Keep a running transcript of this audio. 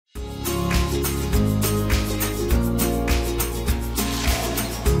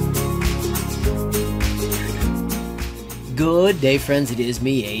Good day, friends. It is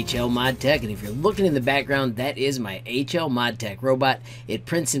me, HLModTech, and if you're looking in the background, that is my HLModTech robot. It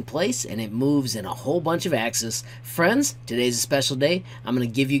prints in place and it moves in a whole bunch of axes. Friends, today's a special day. I'm going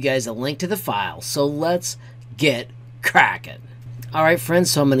to give you guys a link to the file, so let's get cracking. Alright friends,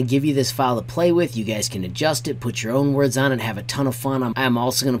 so I'm going to give you this file to play with. You guys can adjust it, put your own words on it, have a ton of fun. I'm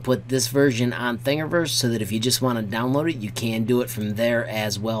also going to put this version on Thingiverse so that if you just want to download it, you can do it from there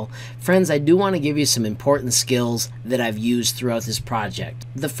as well. Friends, I do want to give you some important skills that I've used throughout this project.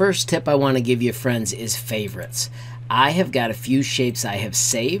 The first tip I want to give you, friends, is favorites. I have got a few shapes I have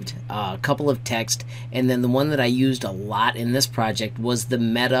saved, a couple of text, and then the one that I used a lot in this project was the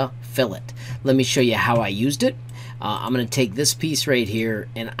meta fillet. Let me show you how I used it. I'm going to take this piece right here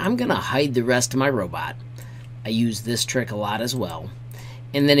and I'm going to hide the rest of my robot. I use this trick a lot as well.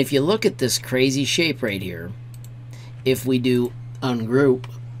 And then if you look at this crazy shape right here, if we do ungroup,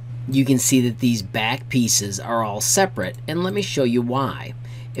 you can see that these back pieces are all separate, and let me show you why.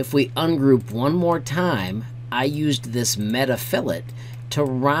 If we ungroup one more time, I used this meta fillet to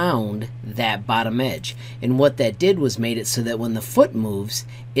round that bottom edge, and what that did was made it so that when the foot moves,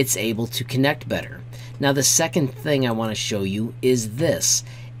 it's able to connect better. Now the second thing I want to show you is this.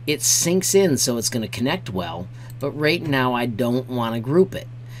 It sinks in so it's going to connect well, but right now I don't want to group it.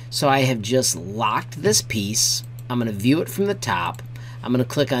 So I have just locked this piece. I'm going to view it from the top. I'm going to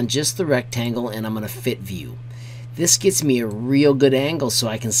click on just the rectangle and I'm going to fit view. This gets me a real good angle so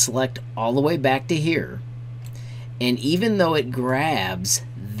I can select all the way back to here. And even though it grabs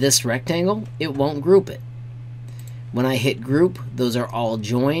this rectangle, it won't group it. When I hit group, those are all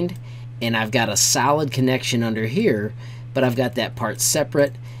joined, and I've got a solid connection under here, but I've got that part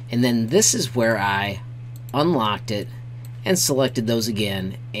separate, and then this is where I unlocked it and selected those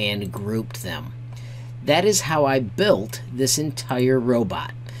again and grouped them. That is how I built this entire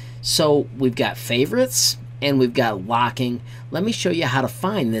robot. So we've got favorites and we've got locking. Let me show you how to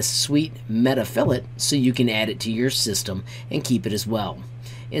find this sweet meta fillet so you can add it to your system and keep it as well.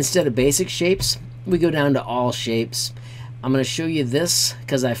 Instead of basic shapes, we go down to all shapes. I'm going to show you this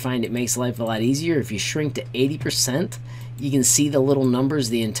because I find it makes life a lot easier. If you shrink to 80%, you can see the little numbers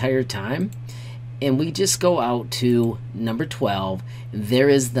the entire time. And we just go out to number 12. There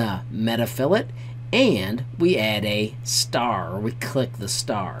is the meta fillet, and we add a star, or we click the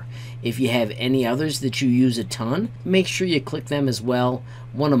star. If you have any others that you use a ton, make sure you click them as well.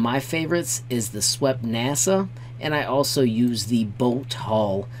 One of my favorites is the swept NASA, and I also use the bolt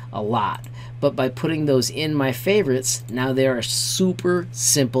hull a lot. But by putting those in my favorites, now they are super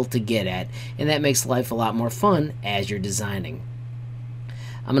simple to get at, and that makes life a lot more fun as you're designing.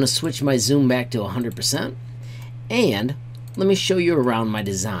 I'm going to switch my zoom back to 100%, and let me show you around my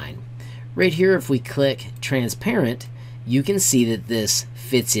design. Right here, if we click transparent, you can see that this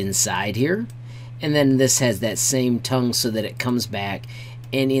fits inside here, and then this has that same tongue so that it comes back,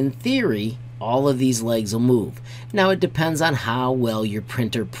 and in theory all of these legs will move. Now it depends on how well your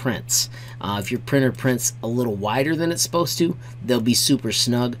printer prints. If your printer prints a little wider than it's supposed to, they'll be super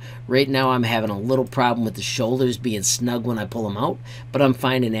snug. Right now I'm having a little problem with the shoulders being snug when I pull them out, but I'm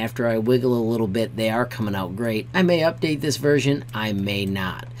finding after I wiggle a little bit they are coming out great. I may update this version, I may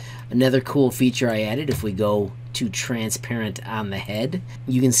not. Another cool feature I added, if we go to transparent on the head,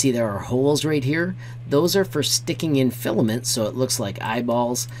 you can see there are holes right here. Those are for sticking in filament so it looks like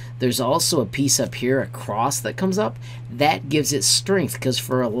eyeballs. There's also a piece up here, a cross that comes up. That gives it strength because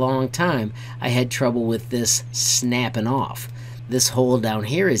for a long time I had trouble with this snapping off. This hole down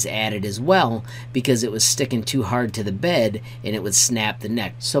here is added as well because it was sticking too hard to the bed and it would snap the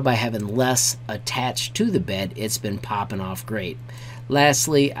neck. So by having less attached to the bed, it's been popping off great.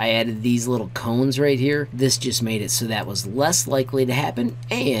 Lastly, I added these little cones right here. This just made it so that was less likely to happen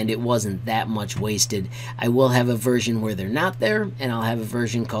and it wasn't that much wasted. I will have a version where they're not there, and I'll have a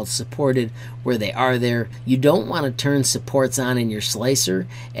version called supported where they are there. You don't want to turn supports on in your slicer,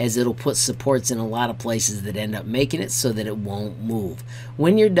 as it'll put supports in a lot of places that end up making it so that it won't move.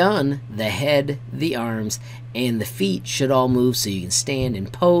 When you're done, the head, the arms, and the feet should all move so you can stand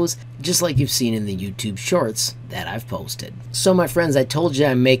and pose just like you've seen in the YouTube shorts that I've posted. So my friends, I told you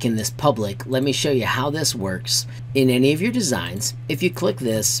I'm making this public. Let me show you how this works. In any of your designs, if you click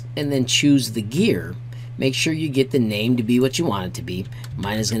this and then choose the gear, make sure you get the name to be what you want it to be.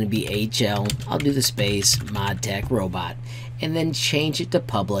 Mine is going to be HL. I'll do the space ModTech Robot, and then change it to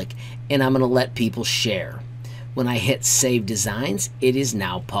public, and I'm going to let people share. When I hit Save Designs, it is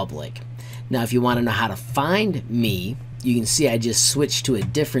now public. Now if you want to know how to find me, you can see I just switched to a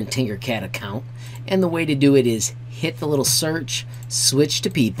different Tinkercad account, and the way to do it is hit the little search, switch to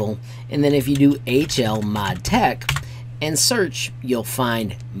people, and then if you do HLModTech, and search, you'll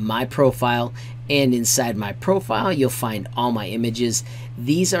find my profile, and inside my profile you'll find all my images.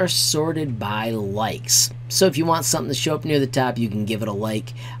 These are sorted by likes, so if you want something to show up near the top, you can give it a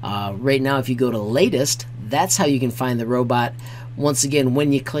like. Right now, if you go to latest, that's how you can find the robot. Once again,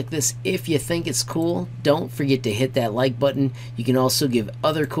 when you click this, if you think it's cool, don't forget to hit that like button. You can also give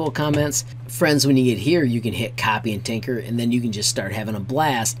other cool comments. Friends, when you get here, you can hit copy and tinker, and then you can just start having a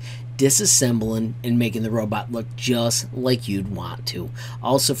blast disassembling and making the robot look just like you'd want to.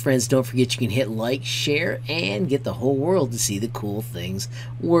 Also, friends, don't forget you can hit like, share, and get the whole world to see the cool things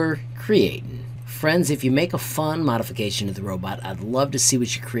we're creating. Friends, if you make a fun modification to the robot, I'd love to see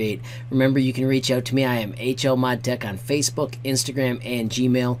what you create. Remember, you can reach out to me. I am HLModTech on Facebook, Instagram, and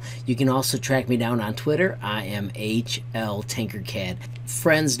Gmail. You can also track me down on Twitter. I am HLTinkercad.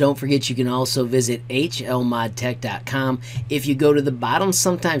 Friends, don't forget you can also visit HLModTech.com. If you go to the bottom,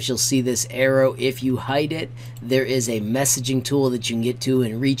 sometimes you'll see this arrow. If you hide it, there is a messaging tool that you can get to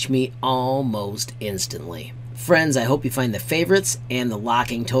and reach me almost instantly. Friends, I hope you find the favorites and the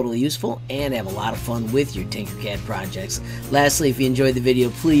locking totally useful and have a lot of fun with your Tinkercad projects. Lastly, if you enjoyed the video,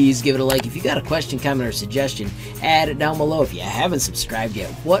 please give it a like. If you got a question, comment, or suggestion, add it down below. If you haven't subscribed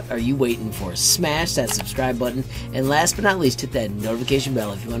yet, what are you waiting for? Smash that subscribe button. And last but not least, hit that notification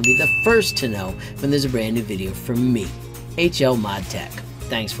bell if you want to be the first to know when there's a brand new video from me, HLModTech.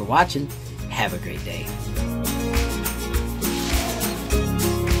 Thanks for watching. Have a great day.